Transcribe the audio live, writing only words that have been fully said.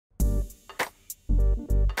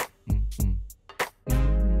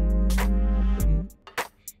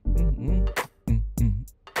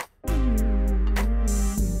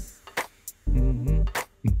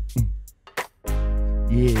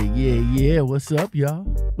Yeah, what's up, y'all?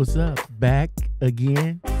 What's up? Back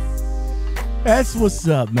again. That's what's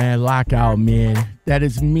up, man. Lockout Men. That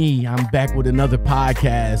is me. I'm back with another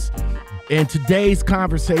podcast. And today's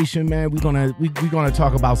conversation, man, we're gonna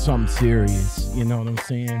talk about something serious. You know what I'm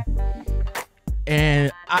saying?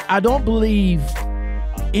 And I don't believe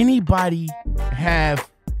anybody have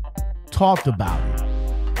talked about it.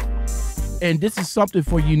 And this is something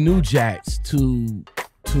for you new jacks to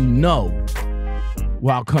know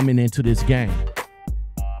while coming into this game.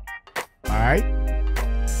 All right?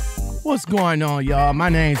 What's going on, y'all? My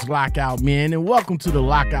name's Lockoutmen, and welcome to the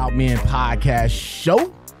Lockoutmen Podcast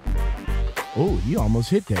show. Oh, you almost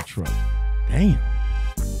hit that truck. Damn.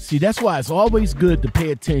 See, that's why it's always good to pay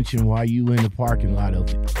attention while you in the parking lot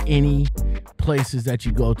of any places that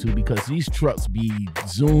you go to, because these trucks be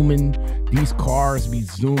zooming, these cars be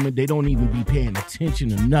zooming. They don't even be paying attention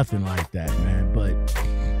to nothing like that, man. But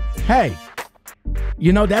hey,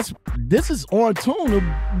 you know, this is on tune to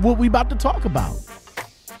what we about to talk about.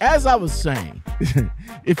 As I was saying,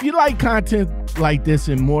 if you like content like this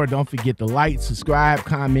and more, don't forget to like, subscribe,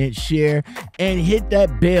 comment, share, and hit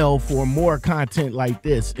that bell for more content like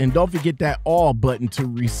this. And don't forget that all button to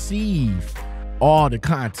receive all the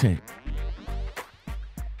content.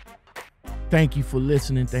 Thank you for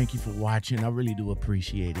listening. Thank you for watching. I really do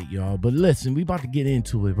appreciate it, y'all. But listen, we about to get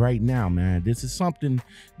into it right now, man. This is something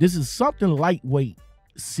lightweight,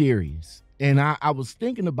 serious. And I was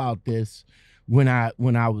thinking about this when I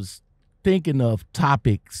was thinking of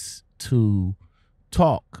topics to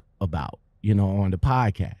talk about, you know, on the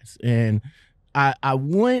podcast. And I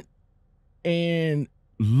went and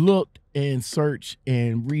looked and searched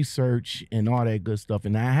and researched and all that good stuff.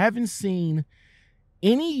 And I haven't seen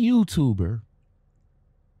any YouTuber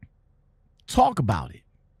talk about it.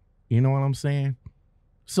 You know what I'm saying?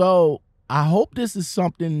 So I hope this is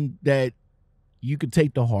something that you could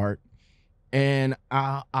take to heart. And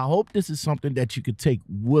I hope this is something that you could take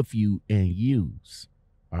with you and use.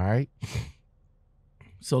 All right.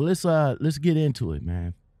 So let's get into it,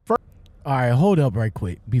 man. All right, hold up right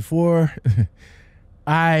quick. Before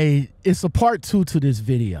it's a part 2 to this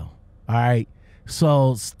video. All right.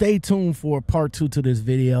 So stay tuned for part 2 to this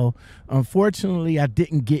video. Unfortunately, I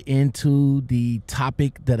didn't get into the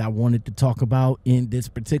topic that I wanted to talk about in this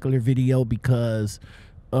particular video because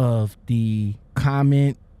of the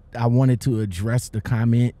comment. I wanted to address the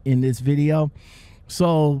comment in this video.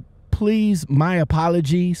 So please, my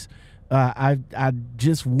apologies. I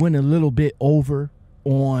just went a little bit over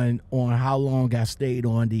on how long I stayed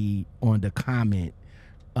on the comment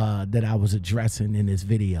that I was addressing in this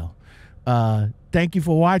video. Thank you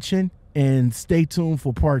for watching and stay tuned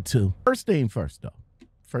for part 2. First thing first, though.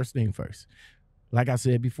 First thing first. Like I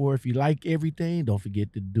said before, if you like everything, don't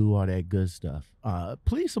forget to do all that good stuff.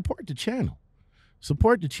 Please support the channel.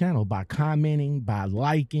 Support the channel by commenting, by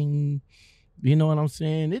liking. You know what I'm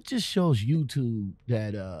saying? It just shows YouTube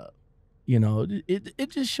that, you know, it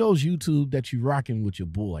just shows YouTube that you're rocking with your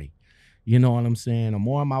boy. You know what I'm saying? I'm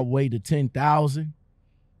on my way to 10,000.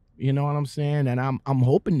 You know what I'm saying? And I'm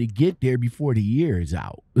hoping to get there before the year is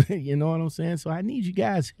out. You know what I'm saying? So I need you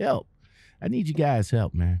guys' help. I need you guys'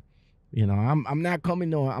 help, man. You know, I'm not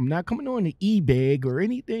coming on the e-bag or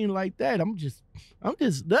anything like that. I'm just,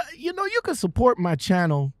 you know, you can support my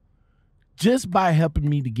channel just by helping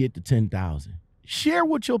me to get to 10,000. Share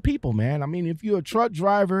with your people, man. I mean, if you're a truck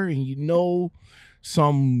driver and you know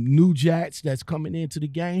some new jacks that's coming into the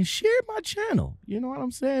game, share my channel. You know what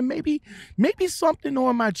I'm saying? Maybe something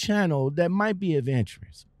on my channel that might be of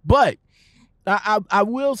interest. But I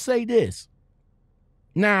will say this.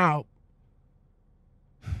 Now,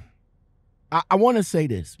 I want to say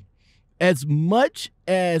this. As much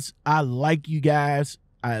as I like you guys,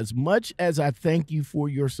 as much as I thank you for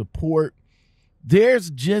your support,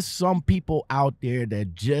 there's just some people out there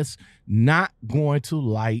that just not going to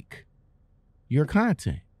like your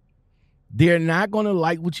content. They're not going to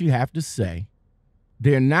like what you have to say.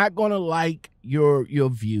 They're not going to like your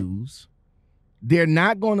views. They're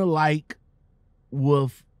not going to like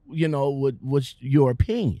with your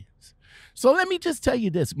opinions. So let me just tell you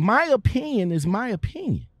this. My opinion is my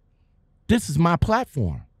opinion. This is my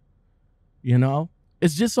platform. You know,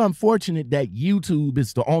 it's just unfortunate that YouTube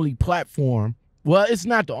is the only platform. Well, it's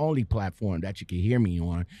not the only platform that you can hear me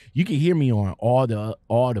on. You can hear me on all the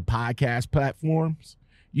podcast platforms.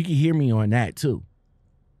 You can hear me on that too.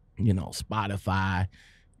 You know, Spotify,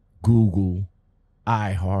 Google,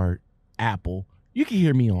 iHeart, Apple. You can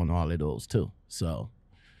hear me on all of those too. So,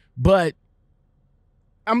 but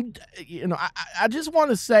I just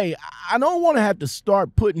want to say, I don't want to have to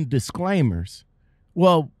start putting disclaimers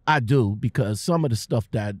Well, I do, because some of the stuff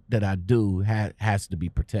that I do has to be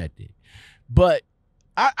protected. But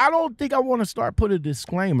I don't think I want to start putting a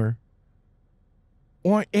disclaimer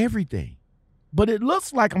on everything. But it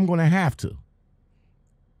looks like I'm going to have to.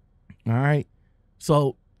 All right.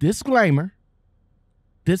 So, disclaimer,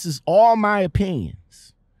 this is all my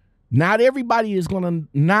opinions. Not everybody is going to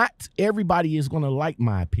like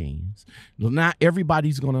my opinions. Not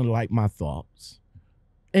everybody's going to like my thoughts.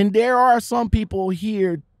 And there are some people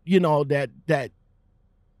here, that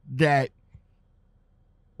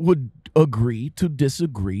would agree to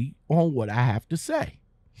disagree on what I have to say.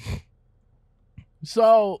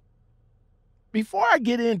 So before I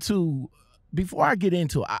get into,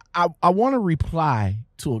 I want to reply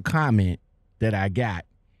to a comment that I got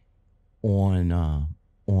on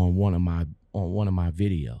one of my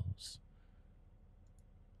videos.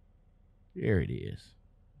 There it is.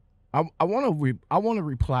 I want to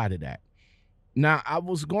reply to that. Now, I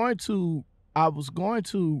was going to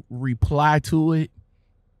reply to it,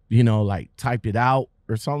 like type it out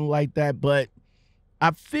or something like that, but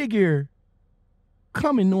I figure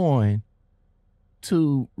coming on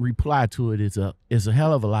to reply to it is a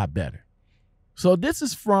hell of a lot better. So this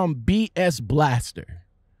is from BS Blaster.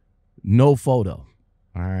 No photo.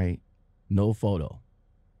 All right. No photo.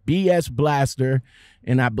 BS Blaster,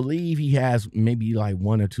 and I believe he has maybe like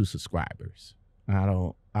 1 or 2 subscribers. I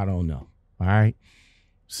don't know. All right.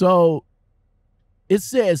 So it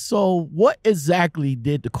says, so what exactly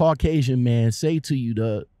did the Caucasian man say to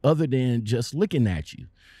you other than just looking at you?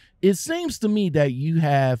 It seems to me that you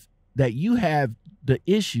have the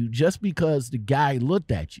issue just because the guy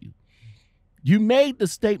looked at you. You made the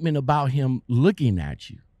statement about him looking at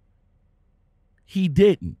you. He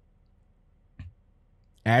didn't.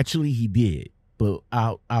 Actually, he did, but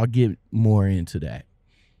I'll get more into that.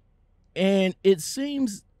 And it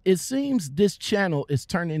seems this channel is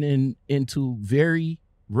turning into very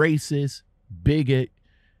racist, bigot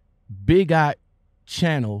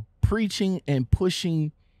channel, preaching and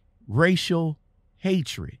pushing racial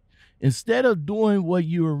hatred instead of doing what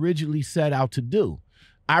you originally set out to do.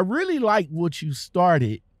 I really like what you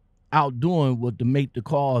started out doing with the make the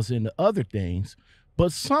calls and the other things,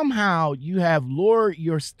 but somehow you have lowered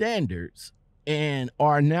your standards and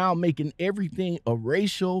are now making everything a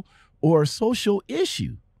racial or social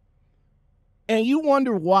issue. And you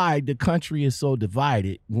wonder why the country is so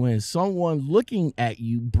divided when someone looking at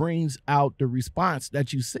you brings out the response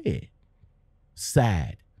that you said.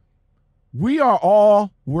 Sad. We are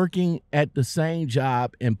all working at the same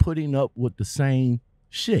job and putting up with the same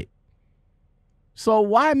shit. So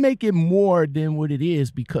why make it more than what it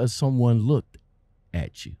is because someone looked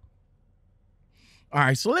at you? All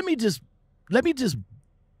right, so let me just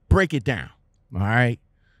break it down. All right.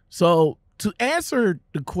 So to answer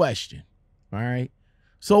the question, all right.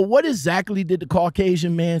 So what exactly did the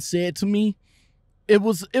Caucasian man say to me? It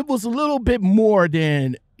was a little bit more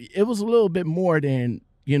than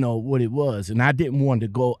what it was, and I did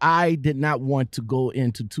not want to go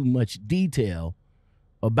into too much detail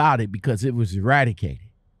about it because it was eradicated.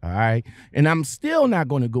 All right. And I'm still not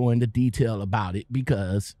going to go into detail about it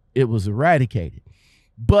because it was eradicated.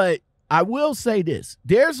 But I will say this.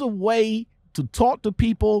 There's a way to talk to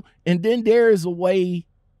people, and then there is a way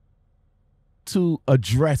to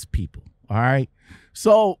address people. All right.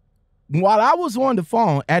 So while I was on the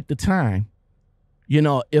phone at the time,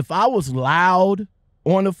 if I was loud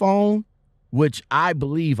on the phone, which I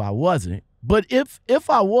believe I wasn't, but if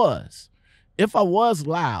I was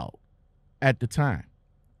loud at the time,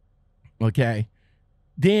 okay,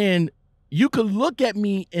 then you could look at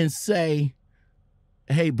me and say,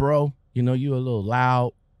 hey, bro, you're a little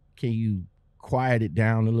loud. Can you quiet it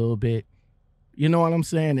down a little bit? You know what I'm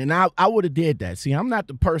saying? And I would have did that. See, I'm not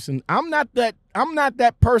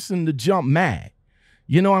that person to jump mad.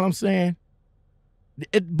 You know what I'm saying?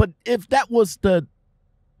 But if that was the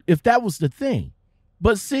thing.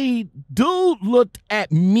 But see, dude looked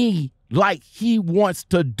at me like he wants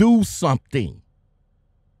to do something.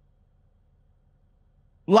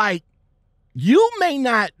 Like, you may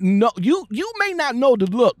not know the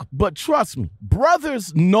look, but trust me,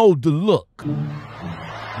 brothers know the look.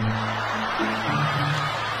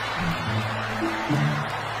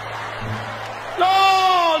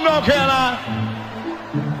 No, Carolina.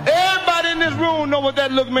 Everybody in this room know what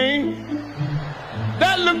that look means.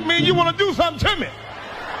 That look means you want to do something to me.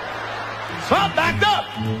 So I backed up.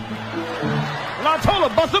 And I told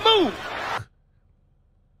her, bust a move.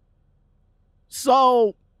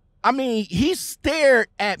 So, I mean, he stared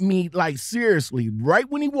at me like seriously, right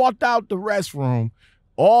when he walked out the restroom,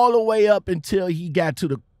 all the way up until he got to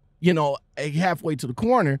the, halfway to the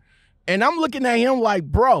corner. And I'm looking at him like,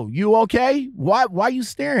 bro, you okay? Why you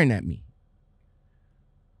staring at me?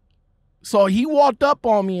 So he walked up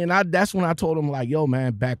on me, and that's when I told him, like, yo,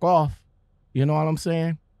 man, back off. You know what I'm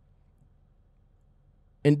saying?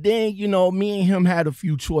 And then, you know, me and him had a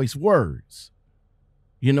few choice words.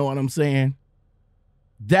 You know what I'm saying?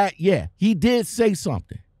 That, yeah, he did say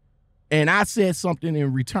something. And I said something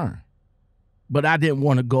in return. But I didn't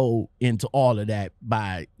want to go into all of that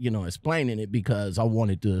by, you know, explaining it because I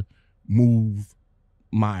wanted to move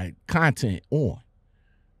my content on.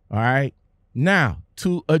 All right. Now,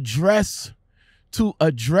 to address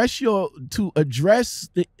what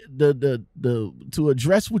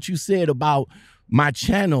you said about my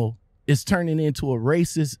channel is turning into a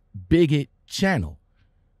racist bigot channel.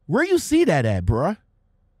 Where you see that at, bruh?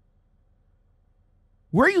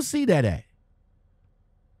 Where you see that at?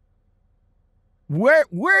 What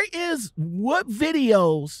videos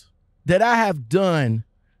that I have done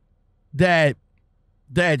that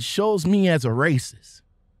shows me as a racist?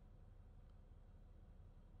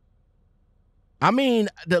 I mean,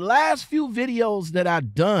 the last few videos that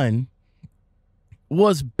I've done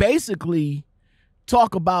was basically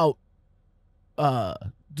talk about, and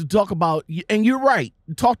you're right,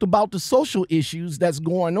 talked about the social issues that's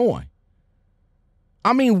going on.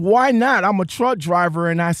 I mean, why not? I'm a truck driver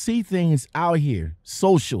and I see things out here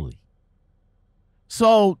socially.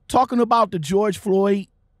 So talking about the George Floyd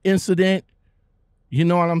incident, you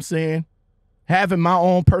know what I'm saying? Having my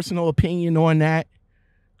own personal opinion on that.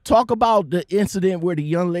 Talk about the incident where the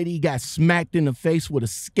young lady got smacked in the face with a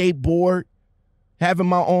skateboard. Having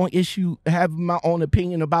my own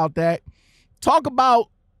opinion about that. Talk about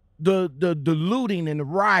the looting and the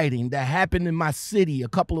rioting that happened in my city a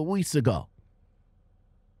couple of weeks ago.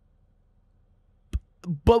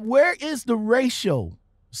 But where is the racial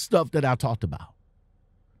stuff that I talked about?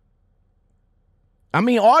 I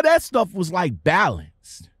mean, all that stuff was like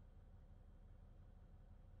balanced.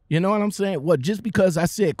 You know what I'm saying? What, just because I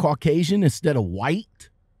said Caucasian instead of white?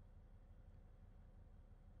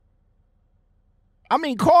 I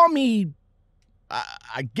mean, call me,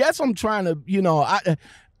 I guess I'm trying to, you know,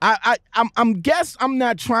 I'm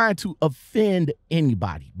not trying to offend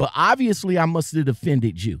anybody, but obviously I must have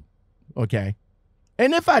offended you, okay?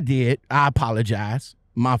 And if I did, I apologize.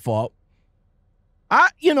 My fault. I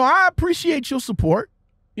appreciate your support.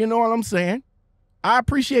 You know what I'm saying? I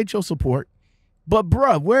appreciate your support. But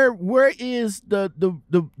bruh, where is the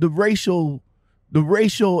racial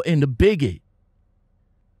and the bigot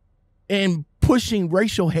and pushing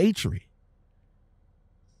racial hatred?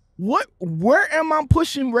 Where am I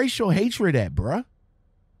pushing racial hatred at, bruh?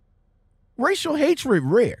 Racial hatred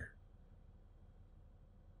rare.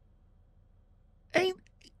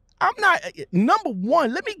 I'm not, number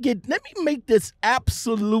one, let me make this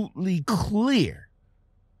absolutely clear.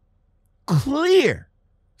 Clear.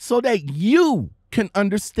 So that you can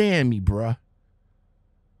understand me, bruh.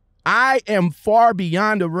 I am far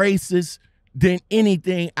beyond a racist than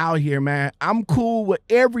anything out here, man. I'm cool with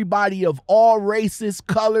everybody of all races,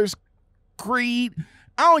 colors, creed.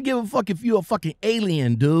 I don't give a fuck if you're a fucking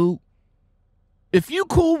alien, dude. If you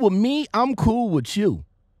cool with me, I'm cool with you.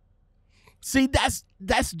 See, that's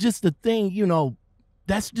just the thing, you know,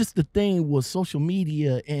 that's just the thing what social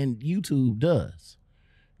media and YouTube does.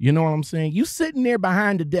 You know what I'm saying? You sitting there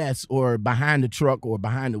behind the desk or behind the truck or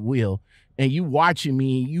behind the wheel and you watching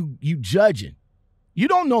me and you judging. You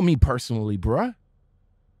don't know me personally, bruh.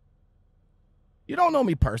 You don't know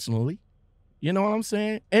me personally. You know what I'm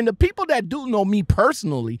saying? And the people that do know me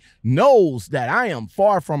personally knows that I am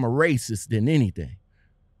far from a racist than anything.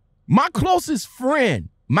 My closest friend,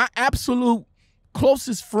 my absolute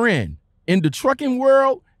closest friend in the trucking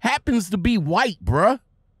world happens to be white, bruh.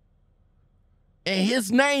 And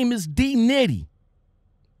his name is D Nitty.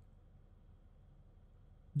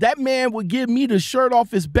 That man would give me the shirt off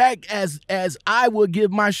his back as I would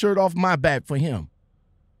give my shirt off my back for him.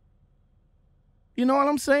 You know what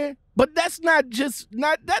I'm saying? But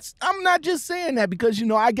I'm not just saying that because, you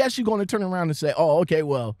know, I guess you're going to turn around and say, oh, okay,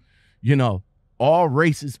 well, you know, all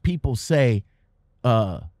racist people say,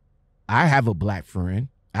 I have a black friend.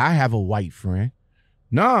 I have a white friend.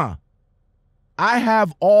 Nah, I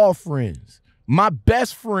have all friends. My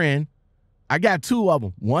best friend, I got two of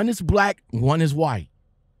them. One is black, one is white.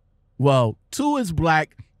 Well, two is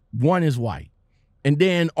black, one is white. And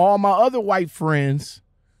then all my other white friends,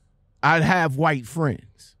 I'd have white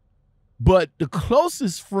friends. But the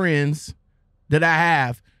closest friends that I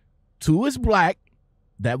have, two is black.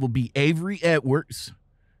 That would be Avery Edwards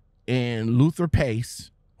and Luther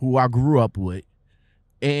Pace, who I grew up with,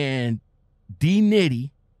 and D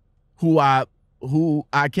Nitty, who I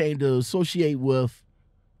came to associate with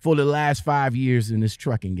for the last 5 years in this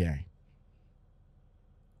trucking game.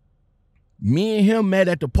 Me and him met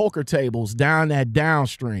at the poker tables down at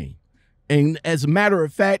Downstream. And as a matter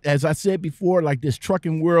of fact, as I said before, like this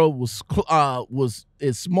trucking world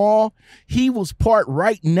is small. He was parked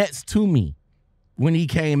right next to me when he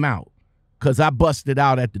came out, because I busted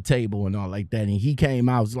out at the table and all like that. And he came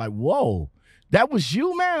out, I was like, whoa, that was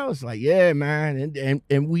you, man? I was like, yeah, man.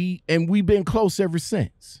 And we've been close ever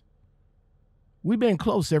since. We've been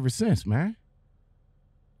close ever since, man.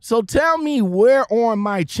 So tell me where on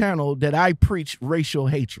my channel that I preach racial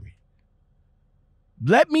hatred.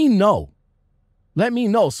 Let me know. Let me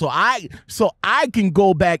know so I can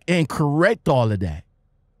go back and correct all of that.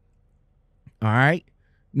 All right.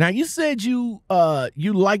 Now you said you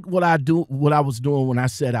like what I was doing when I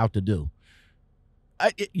set out to do.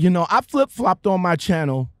 I flip-flopped on my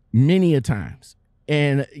channel many a times.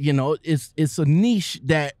 And, it's a niche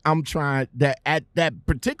that at that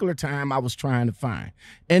particular time I was trying to find.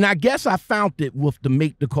 And I guess I found it with the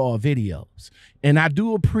Make the Call videos. And I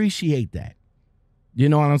do appreciate that. You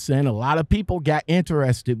know what I'm saying? A lot of people got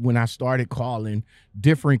interested when I started calling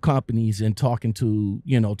different companies and talking to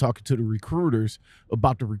the recruiters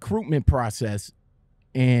about the recruitment process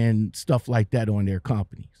and stuff like that on their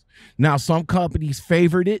companies. Now, some companies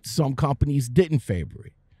favored it. Some companies didn't favor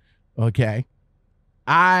it. Okay.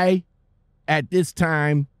 At this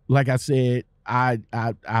time, like I said, I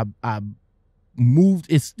moved.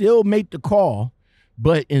 It still Make the Call,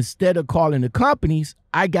 but instead of calling the companies,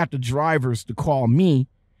 I got the drivers to call me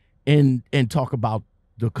and talk about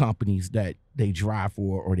the companies that they drive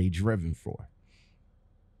for or they driven for.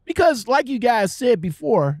 Because like you guys said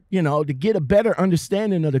before, to get a better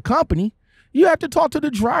understanding of the company, you have to talk to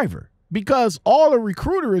the driver, because all a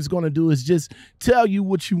recruiter is going to do is just tell you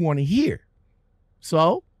what you want to hear.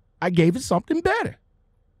 So I gave it something better.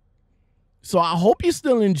 So I hope you're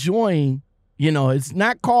still enjoying, it's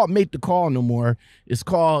not called Make the Call no more. It's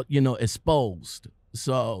called, Exposed.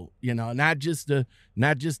 So, not just the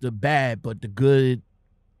bad, but the good,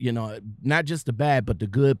 not just the bad, but the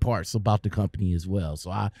good parts about the company as well.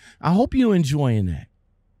 So I hope you're enjoying that.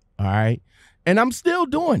 All right. And I'm still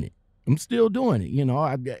doing it.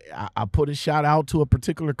 I put a shout out to a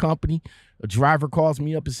particular company. A driver calls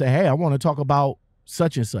me up and say, hey, I want to talk about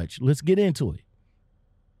such and such. Let's get into it.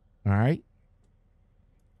 All right.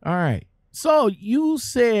 All right. So you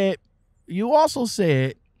also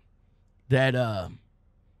said that,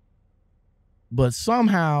 but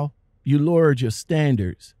somehow you lowered your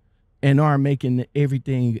standards and are making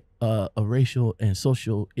everything a racial and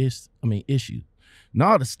social issue.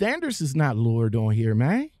 No, the standards is not lowered on here,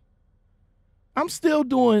 man. I'm still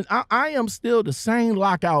doing, I am still the same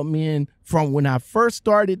Lockout Men from when I first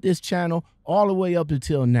started this channel all the way up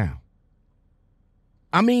until now.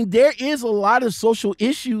 I mean, there is a lot of social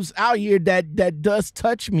issues out here that does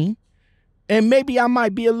touch me. And maybe I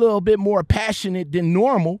might be a little bit more passionate than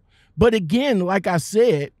normal. But again, like I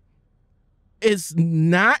said, it's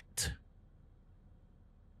not,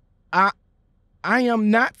 I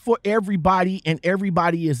am not for everybody, and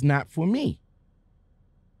everybody is not for me.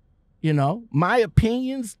 My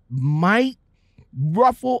opinions might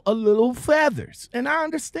ruffle a little feathers, and I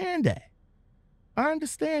understand that.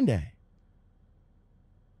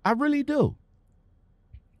 I really do.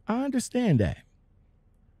 I understand that.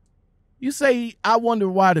 You say, I wonder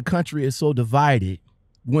why the country is so divided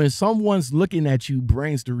when someone's looking at you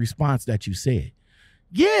brings the response that you said.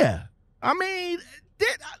 Yeah. I mean,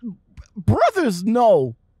 brothers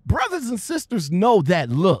and sisters know that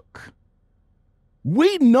look.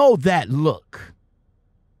 We know that look.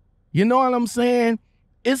 You know what I'm saying?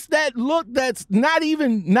 It's that look that's not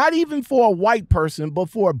even for a white person, but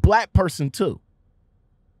for a black person too.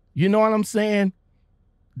 You know what I'm saying?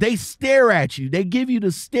 They stare at you. They give you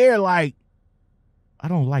the stare like, I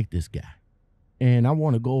don't like this guy. And I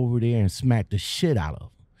want to go over there and smack the shit out of him.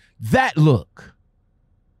 That look.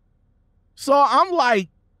 So I'm like,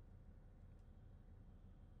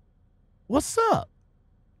 what's up?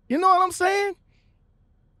 You know what I'm saying?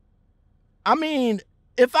 I mean,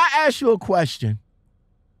 if I ask you a question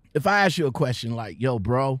like, yo,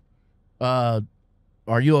 bro, are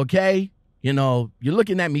you okay? You're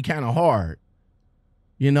looking at me kind of hard.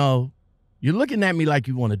 You're looking at me like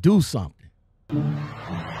you want to do something.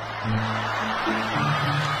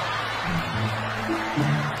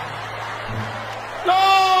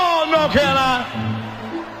 No, can I?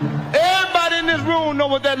 Everybody in this room know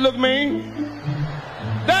what that look mean.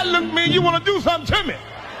 That look mean you want to do something to me.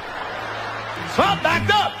 So I backed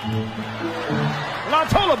up. And I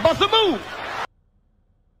told her, bust a move.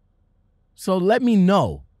 So let me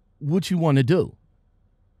know what you want to do.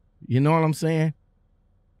 You know what I'm saying?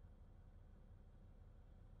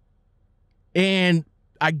 And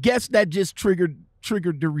I guess that just triggered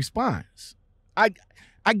the response. I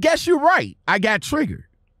guess you're right. I got triggered.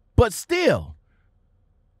 But still,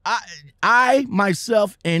 I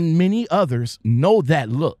myself and many others know that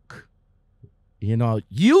look. You know,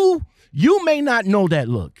 you may not know that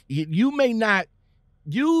look. You may not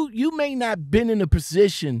been in a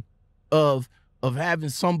position of having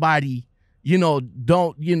somebody,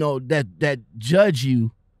 that judge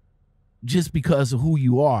you just because of who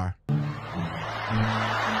you are.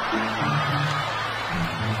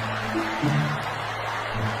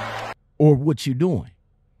 Or what you're doing.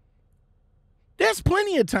 There's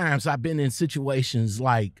plenty of times I've been in situations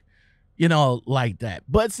like that.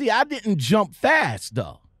 But see, I didn't jump fast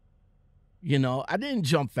though. I didn't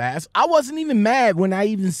jump fast. I wasn't even mad when I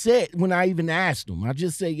even asked him. I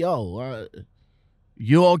just said, yo,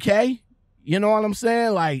 you okay? You know what I'm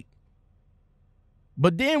saying?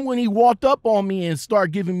 But then when he walked up on me and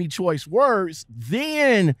started giving me choice words,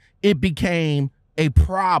 then it became a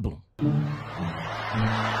problem.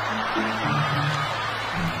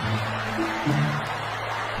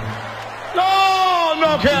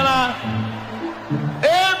 No, can I?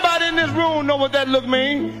 Everybody in this room know what that look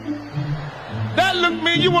mean. That look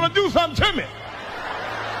mean you want to do something to me.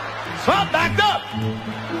 So I backed up.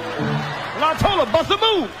 And I told her, bust a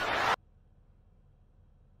move.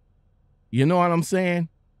 You know what I'm saying?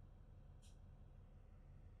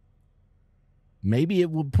 Maybe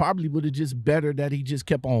probably would have just better that he just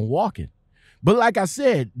kept on walking. But like I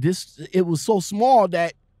said, it was so small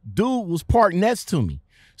that dude was parked next to me.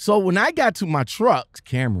 So when I got to my truck,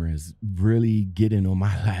 camera is really getting on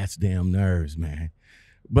my last damn nerves, man.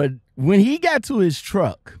 But when he got to his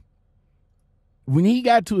truck, I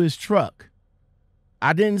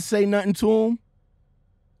didn't say nothing to him.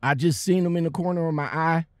 I just seen him in the corner of my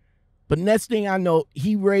eye. But next thing I know,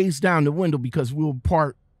 he raised down the window because we're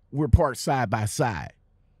parked side by side.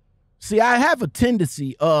 See, I have a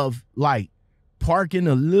tendency of parking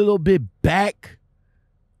a little bit back.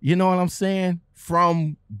 You know what I'm saying?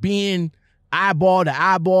 From being eyeball to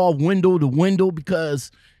eyeball, window to window, because,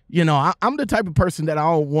 I'm the type of person that I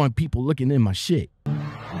don't want people looking in my shit.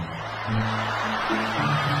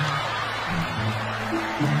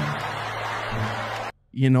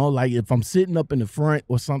 If I'm sitting up in the front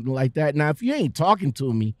or something like that. Now, if you ain't talking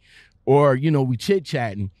to me or, we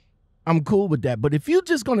chit-chatting, I'm cool with that. But if you're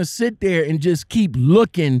just going to sit there and just keep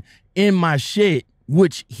looking in my shit,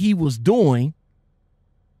 which he was doing,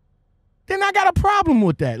 then I got a problem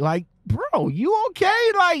with that. Bro, you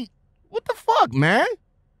okay? What the fuck, man?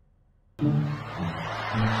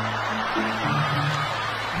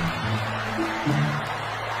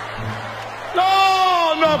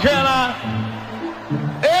 No, can I?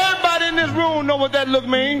 Everybody in this room know what that look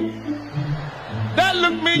mean. That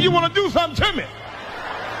look mean you want to do something to me.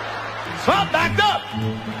 So I backed up.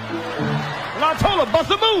 And I told her,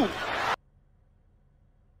 bust a move.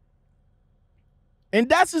 And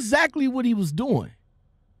that's exactly what he was doing.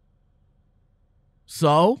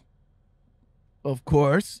 So, of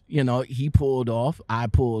course, he pulled off, I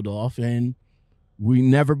pulled off, and we're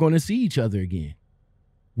never going to see each other again.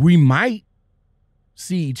 We might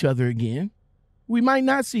see each other again. We might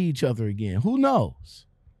not see each other again. Who knows?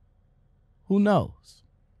 Who knows?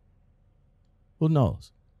 Who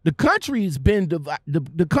knows? The country's been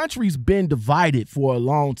divided for a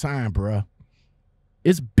long time, bruh.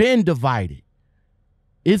 It's been divided.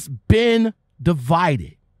 It's been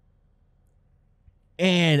divided.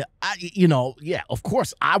 And, of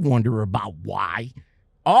course, I wonder about why.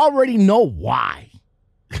 I already know why.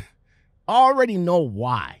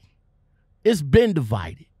 It's been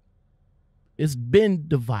divided. It's been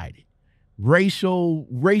divided. Racial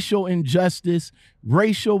injustice,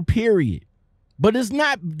 racial period. But it's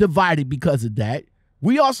not divided because of that.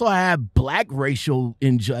 We also have black racial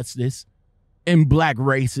injustice and black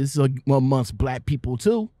races amongst black people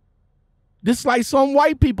too. Just like some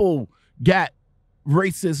white people got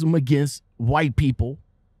racism against white people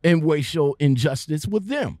and racial injustice with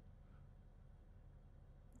them.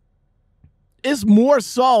 It's more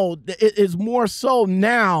so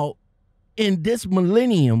now in this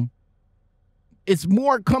millennium. It's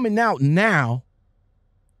more coming out now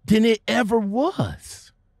than it ever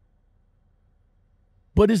was.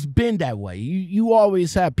 But it's been that way. You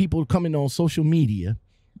always have people coming on social media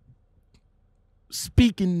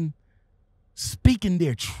speaking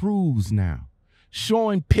their truths now,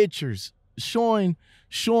 showing pictures, showing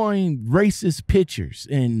racist pictures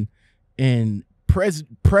and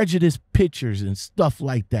prejudice pictures and stuff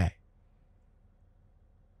like that.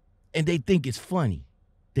 And they think it's funny.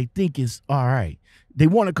 They think it's all right. They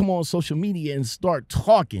want to come on social media and start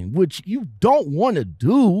talking, which you don't want to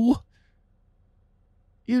do.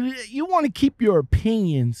 You want to keep your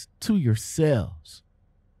opinions to yourselves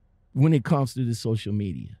when it comes to the social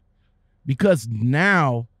media, because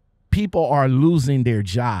now people are losing their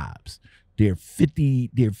jobs, their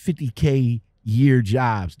 50K year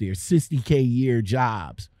jobs, their 60K year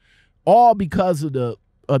jobs, all because of the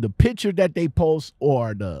picture that they post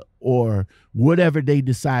or whatever they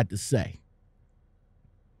decide to say.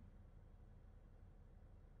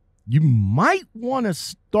 You might want to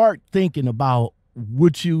start thinking about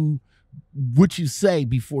what you say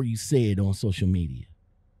before you say it on social media.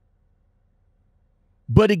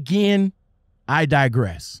 But again, I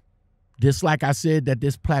digress. Just like I said that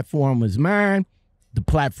this platform is mine, the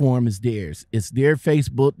platform is theirs. It's their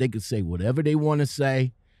Facebook. They can say whatever they want to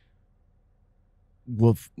say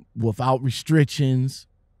without restrictions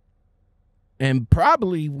and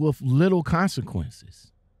probably with little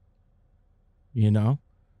consequences, you know?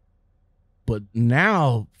 But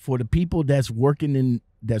now for the people that's working in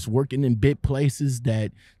big places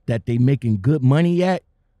that they making good money at,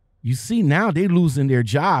 you see now they losing their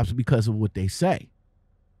jobs because of what they say.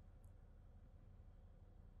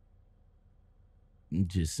 I'm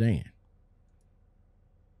just saying.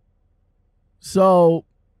 So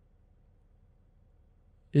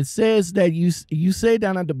it says that you say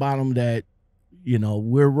down at the bottom that, you know,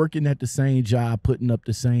 we're working at the same job, putting up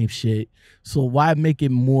the same shit. So why make it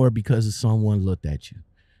more because of someone looked at you?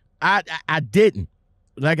 I didn't.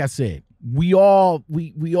 Like I said, we all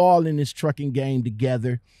in this trucking game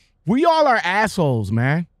together. We all are assholes,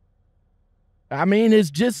 man. I mean,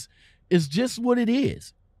 it's just what it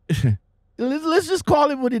is. Let's just call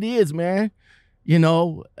it what it is, man. You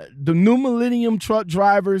know, the new millennium truck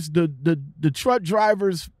drivers, the truck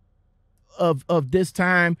drivers of this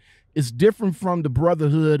time is different from the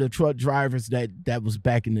brotherhood of truck drivers that was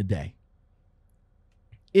back in the day.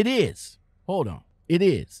 It is. Hold on. It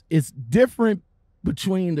is. It's different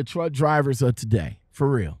between the truck drivers of today, for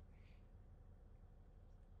real.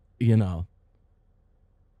 You know,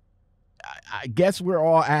 I guess we're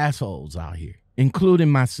all assholes out here, including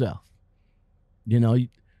myself. You know,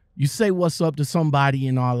 you say what's up to somebody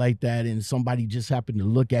and all like that, and somebody just happen to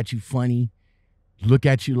look at you funny, look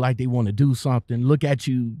at you like they want to do something, look at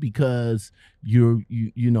you because you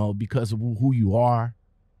know, because of who you are.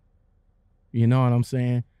 You know what I'm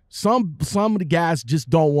saying? Some of the guys just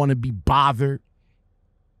don't want to be bothered,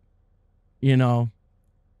 you know.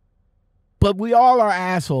 But we all are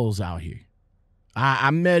assholes out here. I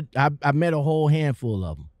met a whole handful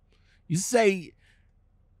of them. You say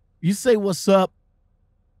what's up,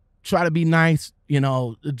 try to be nice, you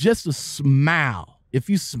know, just a smile. If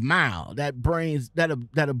you smile,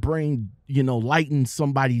 that'll bring, you know, lighten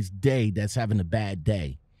somebody's day that's having a bad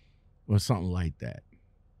day or something like that.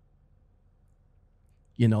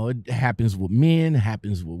 You know, it happens with men,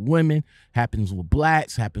 happens with women, happens with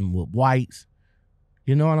blacks, happens with whites.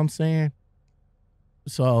 You know what I'm saying?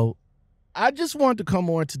 So I just wanted to come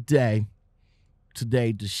on today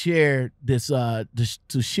to share this,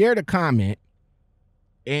 to share the comment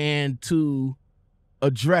and to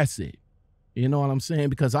address it. You know what I'm saying?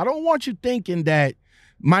 Because I don't want you thinking that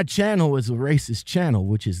my channel is a racist channel,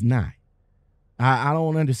 which is not. I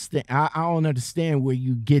don't understand. I don't understand where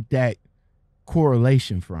you get that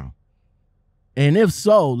correlation from. And if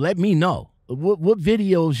so, let me know. What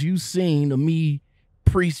videos you seen of me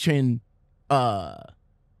preaching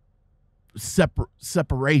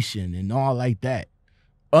separation and all like that,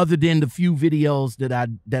 other than the few videos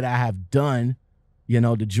that I have done, you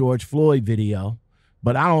know, the George Floyd video.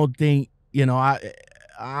 But I don't think, you know, I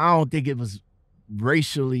don't think it was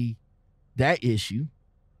racially that issue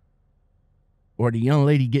or the young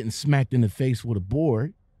lady getting smacked in the face with a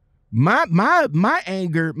board. My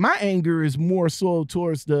anger is more so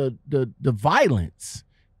towards the violence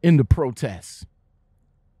in the protests.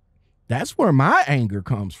 That's where my anger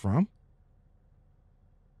comes from.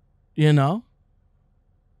 You know,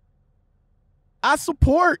 I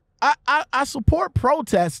support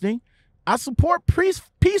protesting. I support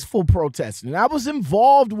peaceful protesting. I was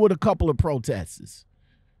involved with a couple of protests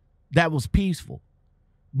that was peaceful,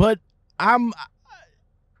 but I'm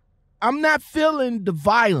not feeling the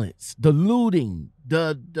violence, the looting,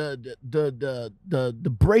 the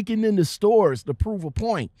breaking into stores to prove a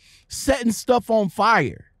point, setting stuff on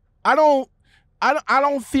fire. I don't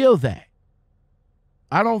feel that.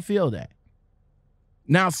 I don't feel that.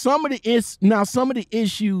 Now some of the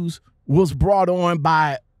issues was brought on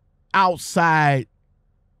by outside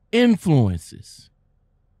influences.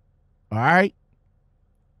 All right?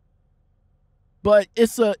 But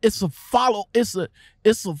it's a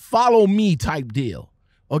follow me type deal.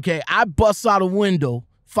 Okay? I bust out a window,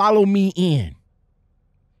 follow me in.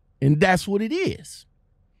 And that's what it is.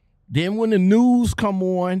 Then when the news come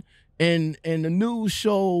on and the news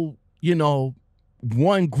show, you know,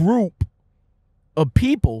 one group of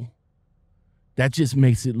people, that just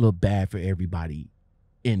makes it look bad for everybody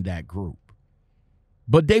in that group.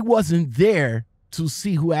 But they wasn't there to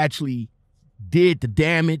see who actually did the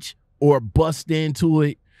damage or bust into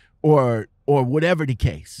it or whatever the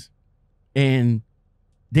case. And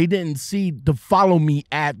they didn't see the follow me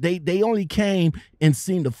app. They only came and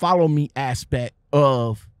seen the follow me aspect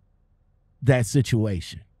of that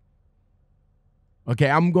situation. Okay,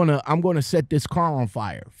 I'm gonna set this car on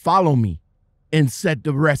fire. Follow me and set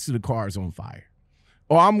the rest of the cars on fire.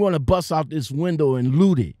 Or I'm gonna bust out this window and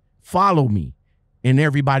loot it. Follow me. And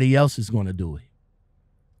everybody else is gonna do it.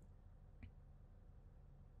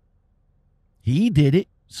 He did it,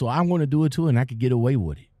 so I want to do it too, and I could get away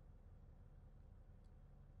with it.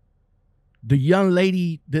 The young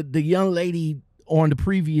lady on the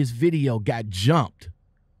previous video got jumped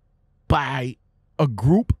by a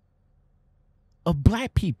group of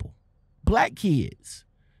black people, black kids.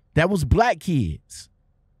 That was black kids,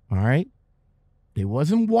 all right? They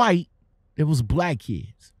wasn't white. It was black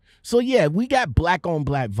kids. So, yeah, we got black on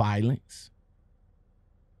black violence.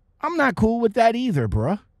 I'm not cool with that either,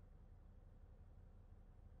 bruh.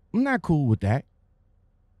 I'm not cool with that.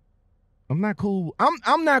 I'm not cool.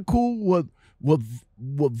 I'm not cool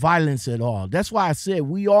with violence at all. That's why I said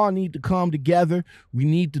we all need to come together. We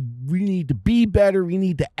need to be better. We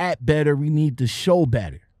need to act better. We need to show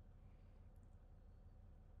better.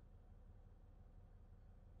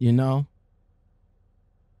 You know?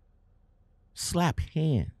 Slap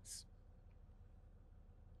hands.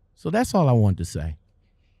 So that's all I wanted to say.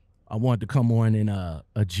 I wanted to come on and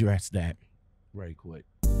address that very quick.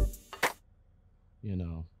 You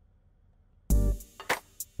know.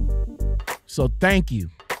 So thank you.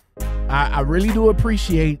 I really do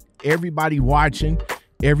appreciate everybody watching,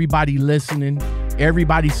 everybody listening,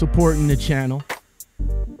 everybody supporting the channel.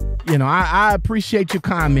 You know, I appreciate your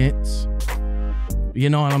comments. You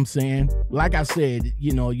know what I'm saying? Like I said,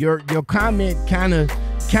 you know, your comment kind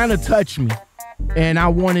of touched me, and I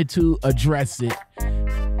wanted to address it.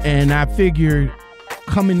 And I figured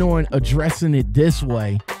coming on addressing it this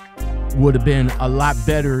way would have been a lot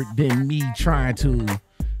better than me trying to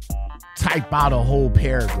type out a whole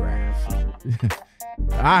paragraph.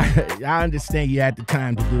 I understand you had the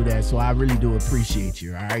time to do that, so I really do appreciate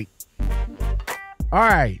you, all right? All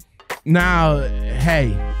right. Now,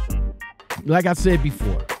 hey, like I said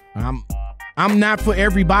before, I'm not for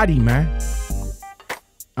everybody, man.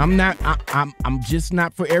 I'm just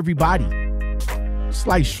not for everybody. It's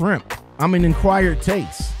like shrimp. I'm an acquired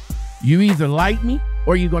taste. You either like me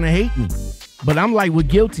or you're gonna hate me. But I'm like what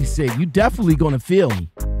Guilty said, you definitely gonna feel me.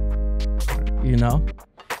 You know?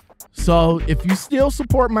 So if you still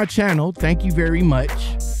support my channel, thank you very much.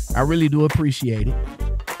 I really do appreciate it.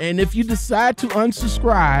 And if you decide to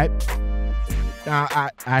unsubscribe,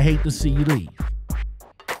 I hate to see you leave.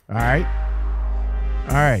 All right?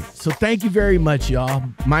 All right. So thank you very much, y'all.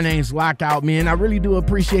 My name's Lockoutmen. I really do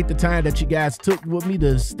appreciate the time that you guys took with me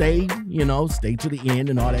to stay to the end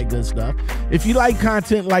and all that good stuff. If you like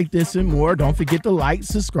content like this and more, don't forget to like,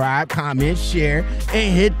 subscribe, comment, share,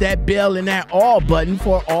 and hit that bell and that all button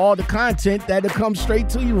for all the content that'll come straight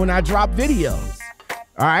to you when I drop videos.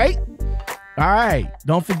 All right? All right.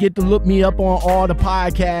 Don't forget to look me up on all the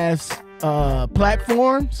podcast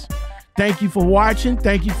platforms. Thank you for watching.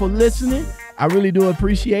 Thank you for listening. I really do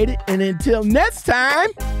appreciate it. And until next time,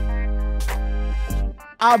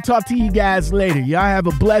 I'll talk to you guys later. Y'all have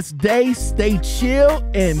a blessed day. Stay chill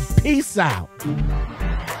and peace out.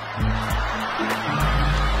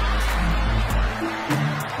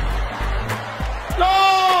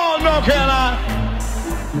 No, can I?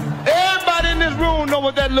 Everybody in this room know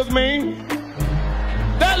what that look mean.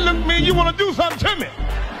 That look mean you want to do something to me.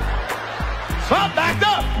 So I backed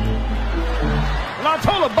up. And I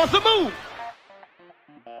told her, bust a move.